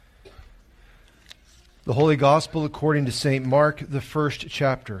The Holy Gospel according to St. Mark, the first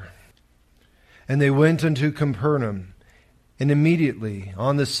chapter. And they went unto Capernaum, and immediately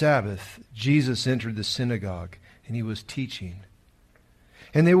on the Sabbath Jesus entered the synagogue, and he was teaching.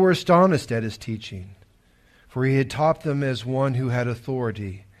 And they were astonished at his teaching, for he had taught them as one who had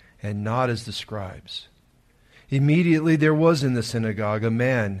authority, and not as the scribes. Immediately there was in the synagogue a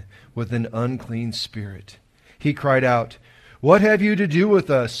man with an unclean spirit. He cried out, "What have you to do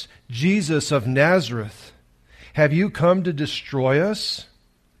with us, Jesus of Nazareth? Have you come to destroy us?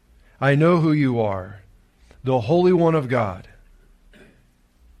 I know who you are, the Holy One of God."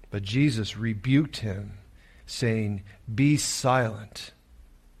 But Jesus rebuked him, saying, "Be silent.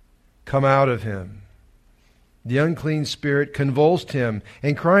 Come out of him." The unclean spirit convulsed him,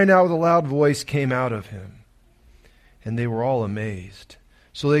 and crying out with a loud voice came out of him. And they were all amazed.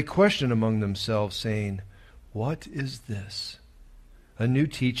 So they questioned among themselves, saying, "What is this? A new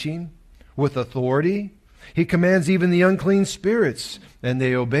teaching with authority? He commands even the unclean spirits, and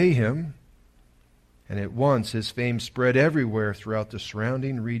they obey him." And at once his fame spread everywhere throughout the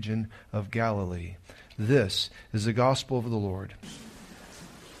surrounding region of Galilee. This is the gospel of the Lord.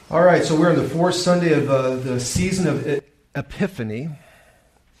 All right, so we're on the fourth Sunday of the season of Epiphany.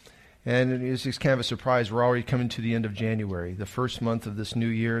 And it's just kind of a surprise. We're already coming to the end of January, the first month of this new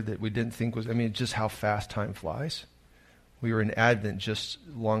year that we didn't think was, just how fast time flies. We were in Advent just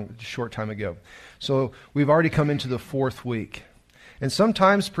short time ago. So we've already come into the fourth week. And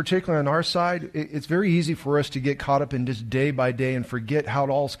sometimes, particularly on our side, it's very easy for us to get caught up in just day by day and forget how it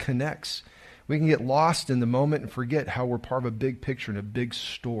all connects. We can get lost in the moment and forget how we're part of a big picture and a big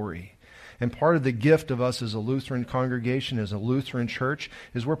story. And part of the gift of us as a Lutheran congregation, as a Lutheran church,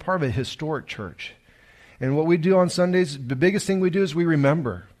 is we're part of a historic church. And what we do on Sundays, the biggest thing we do is we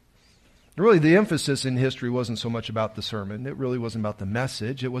remember. Really, the emphasis in history wasn't so much about the sermon. It really wasn't about the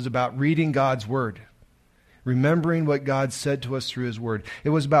message. It was about reading God's Word, remembering what God said to us through His Word. It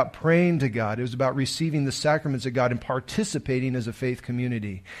was about praying to God. It was about receiving the sacraments of God and participating as a faith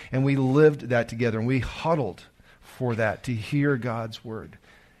community. And we lived that together, and we huddled for that, to hear God's Word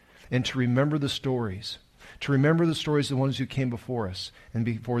and to remember the stories. To remember the stories of the ones who came before us and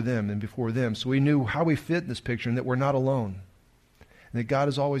before them and before them. So we knew how we fit in this picture and that we're not alone. And that God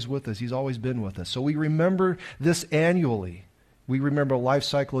is always with us. He's always been with us. So we remember this annually. We remember a life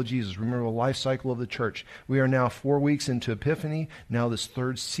cycle of Jesus. Remember a life cycle of the church. We are now 4 weeks into Epiphany, now this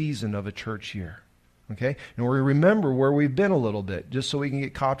third season of a church year. Okay? And we remember where we've been a little bit, just so we can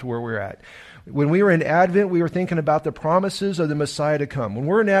get caught to where we're at. When we were in Advent, we were thinking about the promises of the Messiah to come. When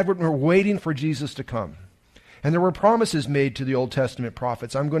we're in Advent, we're waiting for Jesus to come. And there were promises made to the Old Testament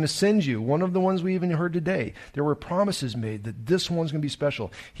prophets. I'm going to send you. One of the ones we even heard today. There were promises made that this one's going to be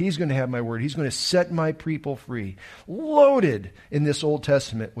special. He's going to have my word. He's going to set my people free. Loaded in this Old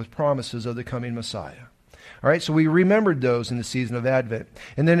Testament with promises of the coming Messiah. All right, so we remembered those in the season of Advent.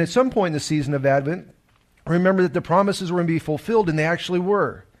 And then at some point in the season of Advent, remember that the promises were going to be fulfilled, and they actually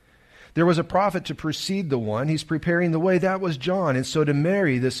were. There was a prophet to precede the one. He's preparing the way. That was John. And so to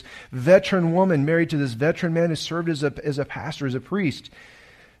Mary, this veteran woman married to this veteran man who served as a pastor, as a priest,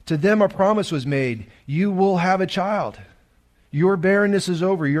 to them a promise was made. You will have a child. Your barrenness is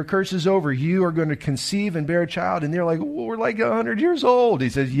over. Your curse is over. You are going to conceive and bear a child. And they're like, well, we're like 100 years old. He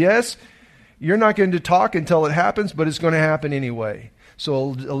says, yes, you're not going to talk until it happens, but it's going to happen anyway.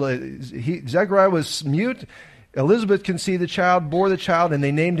 So Zechariah was mute. Elizabeth conceived the child, bore the child, and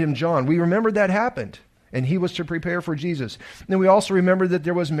they named him John. We remember that happened, and he was to prepare for Jesus. And then we also remember that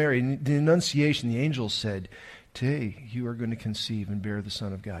there was Mary. The Annunciation, the angels said, today you are going to conceive and bear the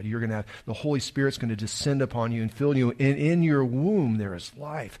Son of God. You're going to have, the Holy Spirit's going to descend upon you and fill you, and in your womb there is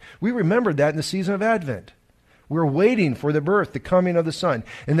life. We remembered that in the season of Advent. We're waiting for the birth, the coming of the Son.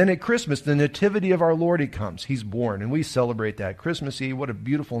 And then at Christmas, the nativity of our Lord, He comes. He's born, and we celebrate that. Christmas Eve, what a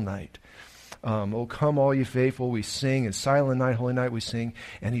beautiful night. Oh, come all ye faithful, we sing, and Silent Night, Holy Night, we sing,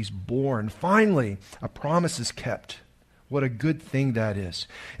 and He's born. Finally, a promise is kept. What a good thing that is.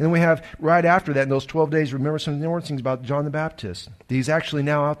 And then we have, right after that, in those 12 days, remember some of the important things about John the Baptist. He's actually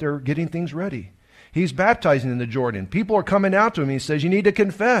now out there getting things ready. He's baptizing in the Jordan. People are coming out to him. He says, you need to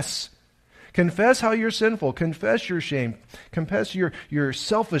confess. Confess how you're sinful. Confess your shame. Confess your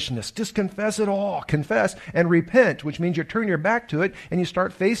selfishness. Just confess it all. Confess and repent, which means you turn your back to it and you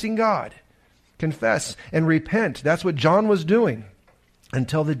start facing God. Confess and repent. That's what John was doing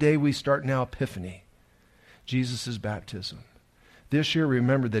until the day we start now Epiphany, Jesus' baptism. This year,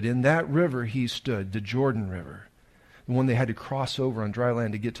 remember that in that river He stood, the Jordan River, the one they had to cross over on dry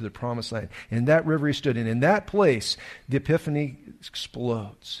land to get to the promised land. In that river He stood, and in that place, the Epiphany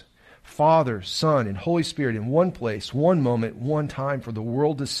explodes. Father, Son, and Holy Spirit in one place, one moment, one time for the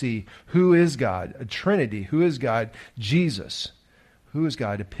world to see who is God, a Trinity, who is God, Jesus, who is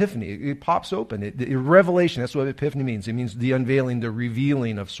God, Epiphany. It pops open. Revelation, that's what Epiphany means. It means the unveiling, the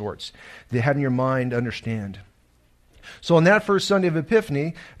revealing of sorts, the having your mind understand. So on that first Sunday of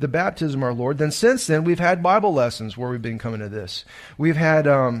Epiphany, the baptism of our Lord, then since then we've had Bible lessons where we've been coming to this. We've had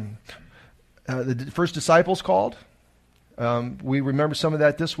the first disciples called. We remember some of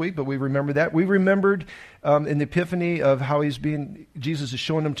that this week, but we remember that. We remembered in the Epiphany of how Jesus is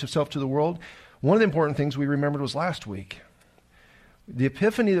showing himself to the world. One of the important things we remembered was last week. The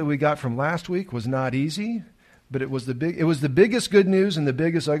Epiphany that we got from last week was not easy, but it was the biggest good news and the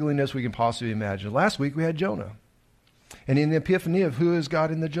biggest ugliness we can possibly imagine. Last week we had Jonah. And in the Epiphany of who is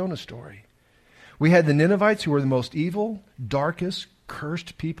God in the Jonah story. We had the Ninevites who were the most evil, darkest,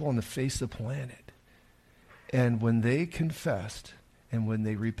 cursed people on the face of the planet. And when they confessed and when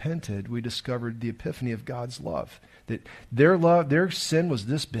they repented, we discovered the epiphany of God's love. That their sin was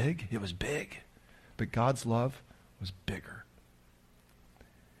this big. It was big. But God's love was bigger.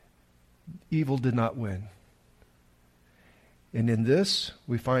 Evil did not win. And in this,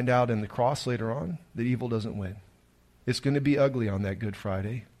 we find out in the cross later on that evil doesn't win. It's going to be ugly on that Good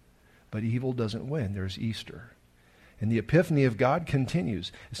Friday, but evil doesn't win. There's Easter. And the epiphany of God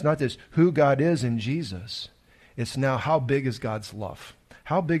continues. It's not this who God is in Jesus. It's now how big is God's love?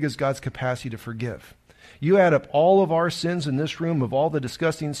 How big is God's capacity to forgive? You add up all of our sins in this room, of all the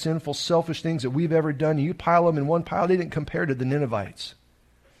disgusting, sinful, selfish things that we've ever done, you pile them in one pile, they didn't compare to the Ninevites.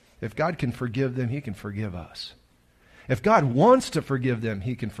 If God can forgive them, he can forgive us. If God wants to forgive them,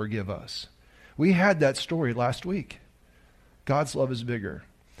 he can forgive us. We had that story last week. God's love is bigger.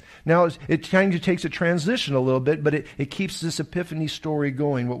 Now, it kind of takes a transition a little bit, but it keeps this epiphany story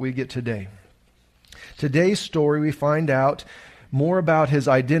going, what we get today. Today's story, we find out more about his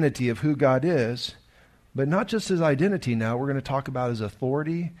identity of who God is, but not just his identity now. We're going to talk about his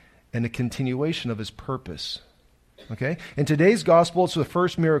authority and the continuation of his purpose. Okay? In today's gospel, it's the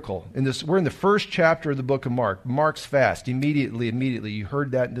first miracle. We're in the first chapter of the book of Mark. Mark's fast. Immediately. You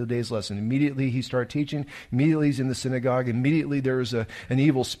heard that in today's lesson. Immediately he started teaching. Immediately he's in the synagogue. Immediately there's an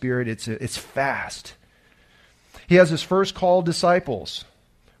evil spirit. It's fast. He has his first called disciples.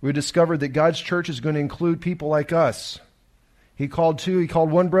 We discovered that God's church is going to include people like us. He called two. He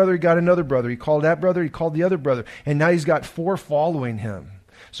called one brother. He got another brother. He called that brother. He called the other brother. And now he's got 4 following him.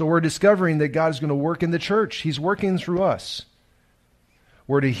 So we're discovering that God is going to work in the church. He's working through us.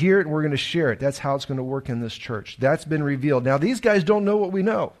 We're to hear it and we're going to share it. That's how it's going to work in this church. That's been revealed. Now, these guys don't know what we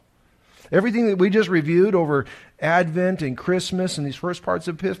know. Everything that we just reviewed over Advent and Christmas and these first parts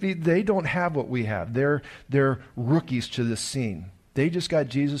of Epiphany, they don't have what we have. They're rookies to this scene. They just got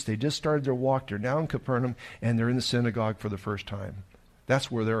Jesus. They just started their walk. They're now in Capernaum, and they're in the synagogue for the first time.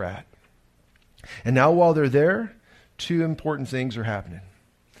 That's where they're at. And now while they're there, 2 important things are happening.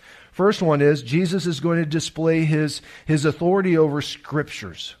 First one is Jesus is going to display his authority over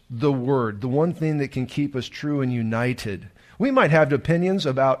Scriptures, the Word, the one thing that can keep us true and united. We might have opinions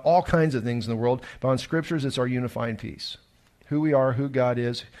about all kinds of things in the world, but on Scriptures, it's our unifying piece. Who we are, who God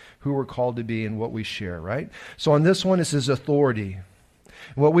is, who we're called to be, and what we share, right? So on this one, it's his authority.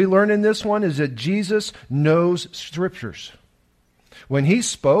 What we learn in this one is that Jesus knows Scriptures. When he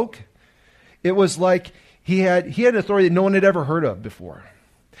spoke, it was like he had an authority that no one had ever heard of before.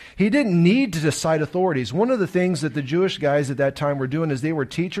 He didn't need to cite authorities. One of the things that the Jewish guys at that time were doing is they were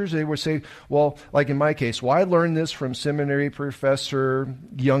teachers. They would say, well, like in my case, I learned this from Seminary Professor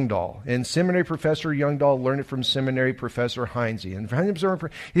Youngdahl. And Seminary Professor Youngdahl learned it from Seminary Professor Heinze. And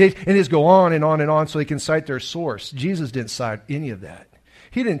just go on and on and on so they can cite their source. Jesus didn't cite any of that.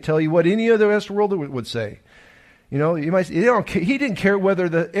 He didn't tell you what any of the rest of the world would say. You know, he didn't care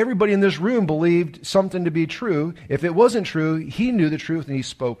whether everybody in this room believed something to be true. If it wasn't true, he knew the truth and he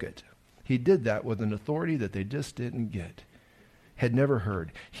spoke it. He did that with an authority that they just didn't get, had never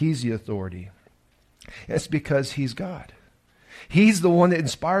heard. He's the authority. It's because he's God. He's the one that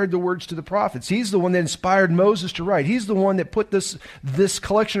inspired the words to the prophets. He's the one that inspired Moses to write. He's the one that put this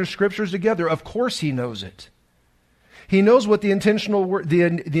collection of scriptures together. Of course he knows it. He knows what the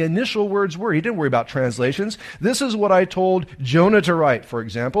initial words were. He didn't worry about translations. This is what I told Jonah to write, for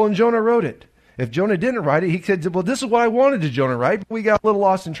example, and Jonah wrote it. If Jonah didn't write it, he said, well, this is what I wanted to Jonah write, but we got a little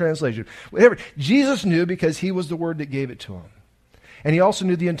lost in translation. Whatever. Jesus knew because he was the word that gave it to him. And he also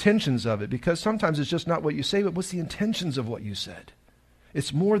knew the intentions of it, because sometimes it's just not what you say, but what's the intentions of what you said?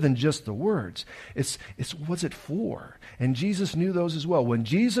 It's more than just the words. It's what's it for? And Jesus knew those as well. When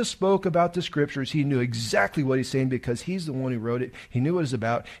Jesus spoke about the scriptures, he knew exactly what he's saying because he's the one who wrote it. He knew what it was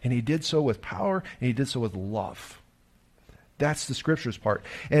about, and he did so with power, and he did so with love. That's the Scriptures part.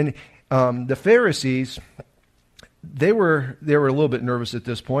 And the Pharisees, they were a little bit nervous at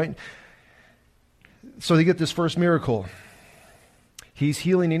this point. So they get this first miracle. He's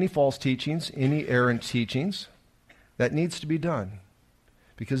healing any false teachings, any errant teachings. That needs to be done.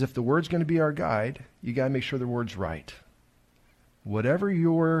 Because if the Word's going to be our guide, you got to make sure the Word's right. Whatever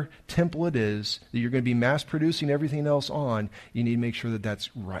your template is that you're going to be mass producing everything else on, you need to make sure that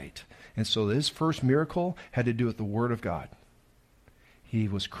that's right. And so his first miracle had to do with the Word of God. He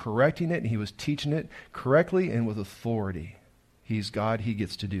was correcting it, and he was teaching it correctly and with authority. He's God, he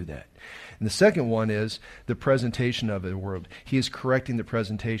gets to do that. And the second one is the presentation of the Word. He is correcting the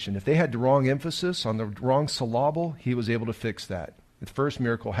presentation. If they had the wrong emphasis on the wrong syllable, he was able to fix that. The first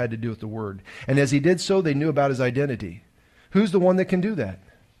miracle had to do with the Word. And as he did so, they knew about his identity. Who's the one that can do that?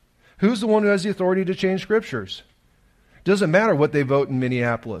 Who's the one who has the authority to change Scriptures? Doesn't matter what they vote in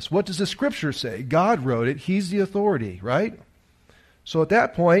Minneapolis. What does the Scripture say? God wrote it. He's the authority, right? So at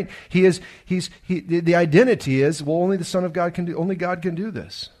that point, the identity is, well, only the Son of God can do, only God can do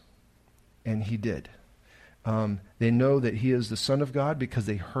this. And he did. They know that he is the Son of God because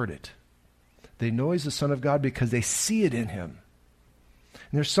they heard it. They know he's the Son of God because they see it in him.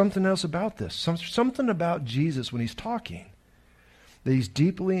 And there's something else about this. Something about Jesus when he's talking. That he's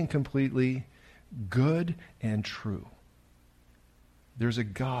deeply and completely good and true. There's a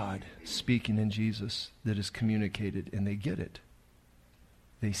God speaking in Jesus that is communicated, and they get it.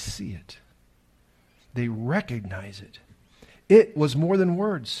 They see it. They recognize it. It was more than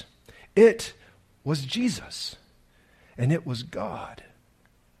words. It was Jesus. And it was God.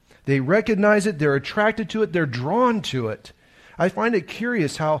 They recognize it. They're attracted to it. They're drawn to it. I find it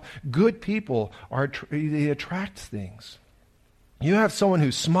curious how good people they attract things. You have someone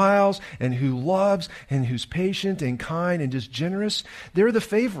who smiles and who loves and who's patient and kind and just generous. They're the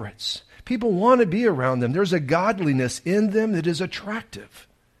favorites. People want to be around them. There's a godliness in them that is attractive.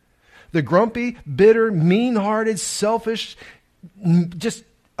 The grumpy, bitter, mean-hearted, selfish, you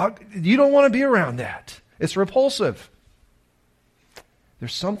don't want to be around that. It's repulsive.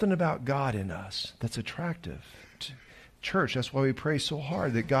 There's something about God in us that's attractive. Church, that's why we pray so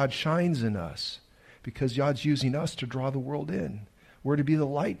hard that God shines in us, because God's using us to draw the world in. We're to be the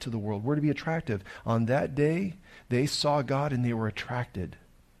light to the world. We're to be attractive. On that day, they saw God and they were attracted.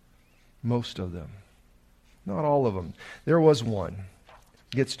 Most of them. Not all of them. There was one.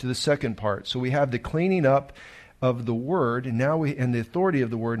 Gets to the second part. So we have the cleaning up of the Word, and the authority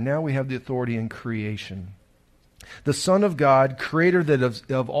of the Word. Now we have the authority in creation. The Son of God, creator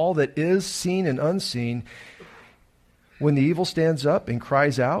of all that is seen and unseen, when the evil stands up and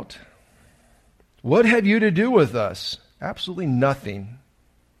cries out, "What have you to do with us?" Absolutely nothing.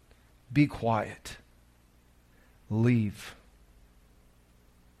 Be quiet. Leave.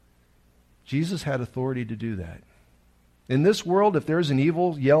 Jesus had authority to do that. In this world, if there's an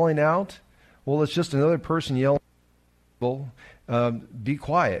evil yelling out, well, it's just another person yelling, be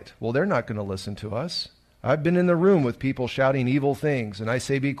quiet. Well, they're not going to listen to us. I've been in the room with people shouting evil things, and I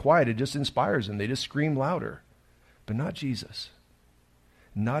say be quiet. It just inspires them. They just scream louder. But not Jesus.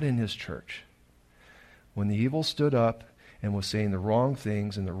 Not in his church. When the evil stood up and was saying the wrong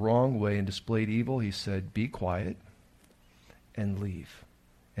things in the wrong way and displayed evil, he said, be quiet and leave.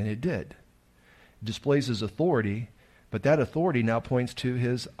 And it did. It displays his authority, but that authority now points to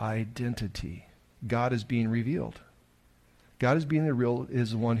his identity. God is being revealed. God is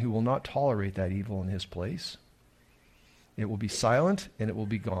the one who will not tolerate that evil in his place. It will be silent and it will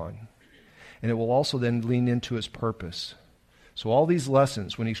be gone. And it will also then lean into his purpose. So all these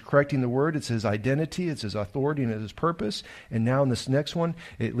lessons, when he's correcting the Word, it's his identity, it's his authority, and it's his purpose. And now in this next one,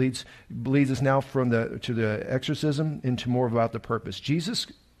 it leads us now to the exorcism into more about the purpose. Jesus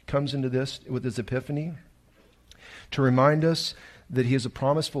comes into this with his epiphany to remind us that he is a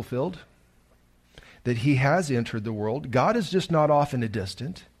promise fulfilled, that he has entered the world. God is just not off in a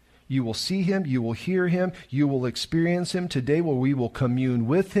distant. You will see him, you will hear him, you will experience him today, where we will commune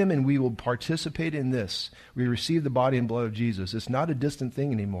with him and we will participate in this. We receive the body and blood of Jesus. It's not a distant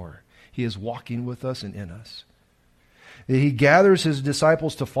thing anymore. He is walking with us and in us. He gathers his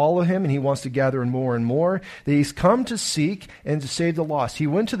disciples to follow him, and he wants to gather more and more. That he's come to seek and to save the lost. He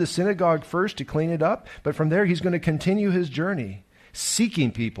went to the synagogue first to clean it up, but from there he's going to continue his journey,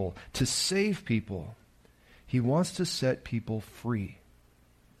 seeking people, to save people. He wants to set people free.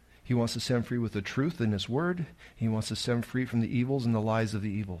 He wants to set them free with the truth in his word. He wants to set them free from the evils and the lies of the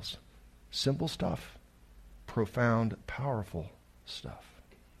evils. Simple stuff. Profound, powerful stuff.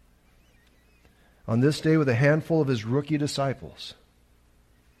 On this day, with a handful of his rookie disciples,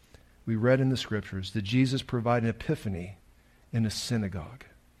 we read in the Scriptures that Jesus provided an epiphany in a synagogue,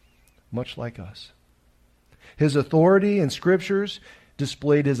 much like us. His authority in Scriptures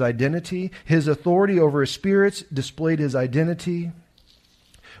displayed his identity. His authority over his spirits displayed his identity.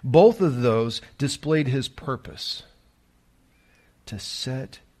 Both of those displayed his purpose: to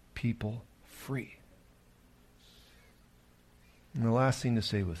set people free. And the last thing to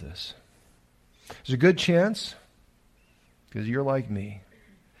say with this: there's a good chance, because you're like me,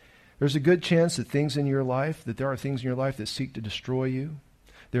 there's a good chance that there are things in your life that seek to destroy you.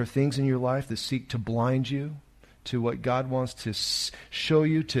 There are things in your life that seek to blind you to what God wants to show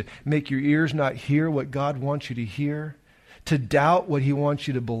you, to make your ears not hear what God wants you to hear, to doubt what He wants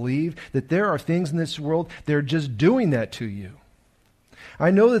you to believe, that there are things in this world that are just doing that to you. I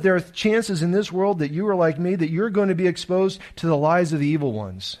know that there are chances in this world that you are like me, that you're going to be exposed to the lies of the evil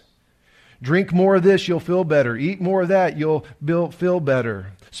ones. Drink more of this, you'll feel better. Eat more of that, you'll feel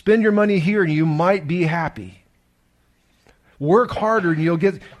better. Spend your money here and you might be happy. Work harder and you'll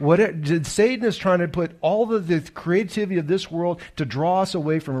get whatever. Satan is trying to put all of the creativity of this world to draw us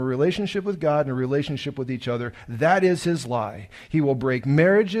away from a relationship with God and a relationship with each other. That is his lie. He will break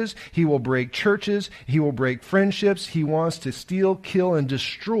marriages. He will break churches. He will break friendships. He wants to steal, kill, and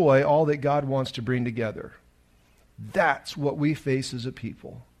destroy all that God wants to bring together. That's what we face as a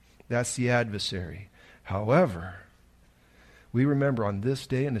people. That's the adversary. However, we remember on this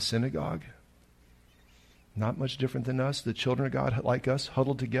day in the synagogue, not much different than us, the children of God like us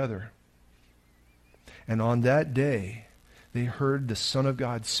huddled together. And on that day, they heard the Son of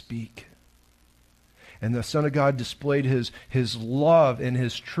God speak. And the Son of God displayed his love and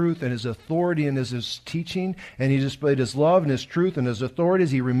his truth and his authority and his teaching. And he displayed his love and his truth and his authority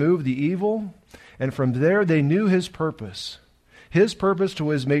as he removed the evil. And from there, they knew his purpose. His purpose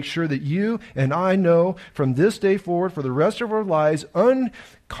was make sure that you and I know from this day forward for the rest of our lives,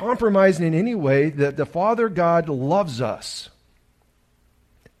 uncompromising in any way, that the Father God loves us.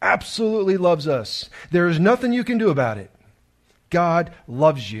 Absolutely loves us. There is nothing you can do about it. God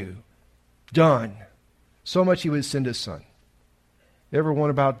loves you. Done. So much He would send His Son. Ever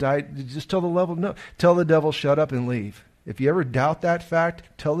want about die? Just tell the devil shut up and leave. If you ever doubt that fact,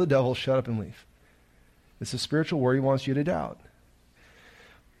 tell the devil shut up and leave. It's a spiritual word He wants you to doubt.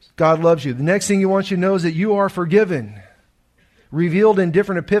 God loves you. The next thing He wants you to know is that you are forgiven. Revealed in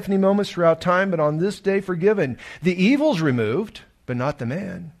different epiphany moments throughout time, but on this day forgiven. The evil's removed, but not the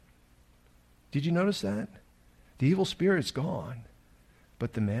man. Did you notice that? The evil spirit's gone,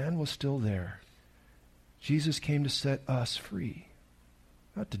 but the man was still there. Jesus came to set us free,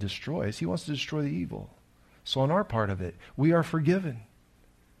 not to destroy us. He wants to destroy the evil. So on our part of it, we are forgiven.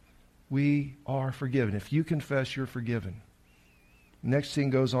 We are forgiven. If you confess, you're forgiven. Next thing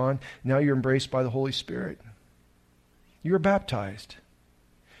goes on, now you're embraced by the Holy Spirit. You're baptized.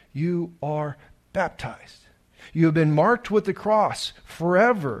 You are baptized. You have been marked with the cross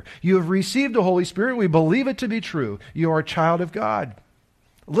forever. You have received the Holy Spirit. We believe it to be true. You are a child of God.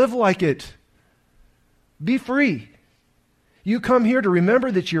 Live like it. Be free. You come here to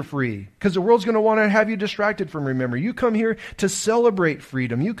remember that you're free, because the world's going to want to have you distracted from remembering. You come here to celebrate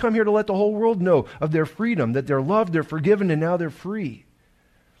freedom. You come here to let the whole world know of their freedom, that they're loved, they're forgiven, and now they're free.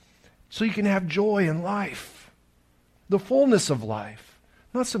 So you can have joy in life, the fullness of life,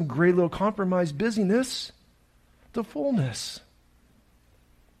 not some great little compromised busyness, the fullness.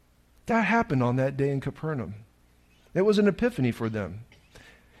 That happened on that day in Capernaum. It was an epiphany for them.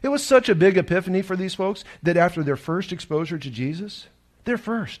 It was such a big epiphany for these folks that after their first exposure to Jesus,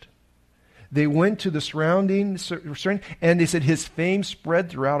 they went to the surrounding, and they said his fame spread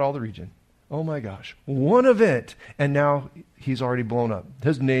throughout all the region. Oh my gosh. One event, and now he's already blown up.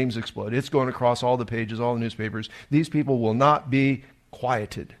 His name's exploded. It's going across all the pages, all the newspapers. These people will not be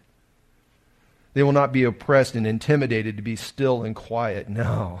quieted. They will not be oppressed and intimidated to be still and quiet.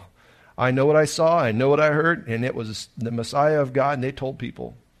 No. I know what I saw, I know what I heard, and it was the Messiah of God, and they told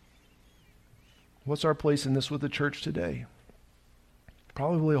people. What's our place in this with the church today?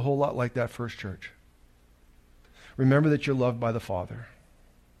 Probably a whole lot like that first church. Remember that you're loved by the Father.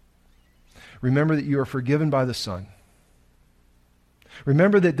 Remember that you are forgiven by the Son.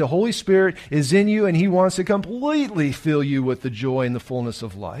 Remember that the Holy Spirit is in you and He wants to completely fill you with the joy and the fullness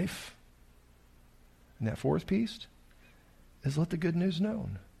of life. And that fourth piece is let the good news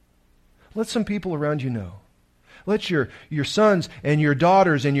known. Let some people around you know. Let your sons and your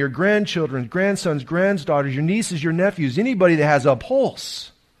daughters and your grandchildren, grandsons, granddaughters, your nieces, your nephews, anybody that has a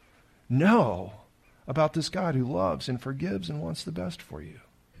pulse, know about this God who loves and forgives and wants the best for you.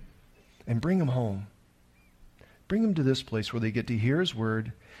 And bring them home. Bring them to this place where they get to hear His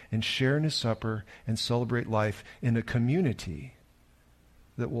word and share in His supper and celebrate life in a community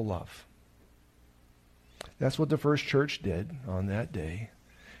that will love. That's what the first church did on that day.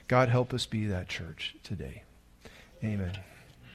 God help us be that church today. Amen.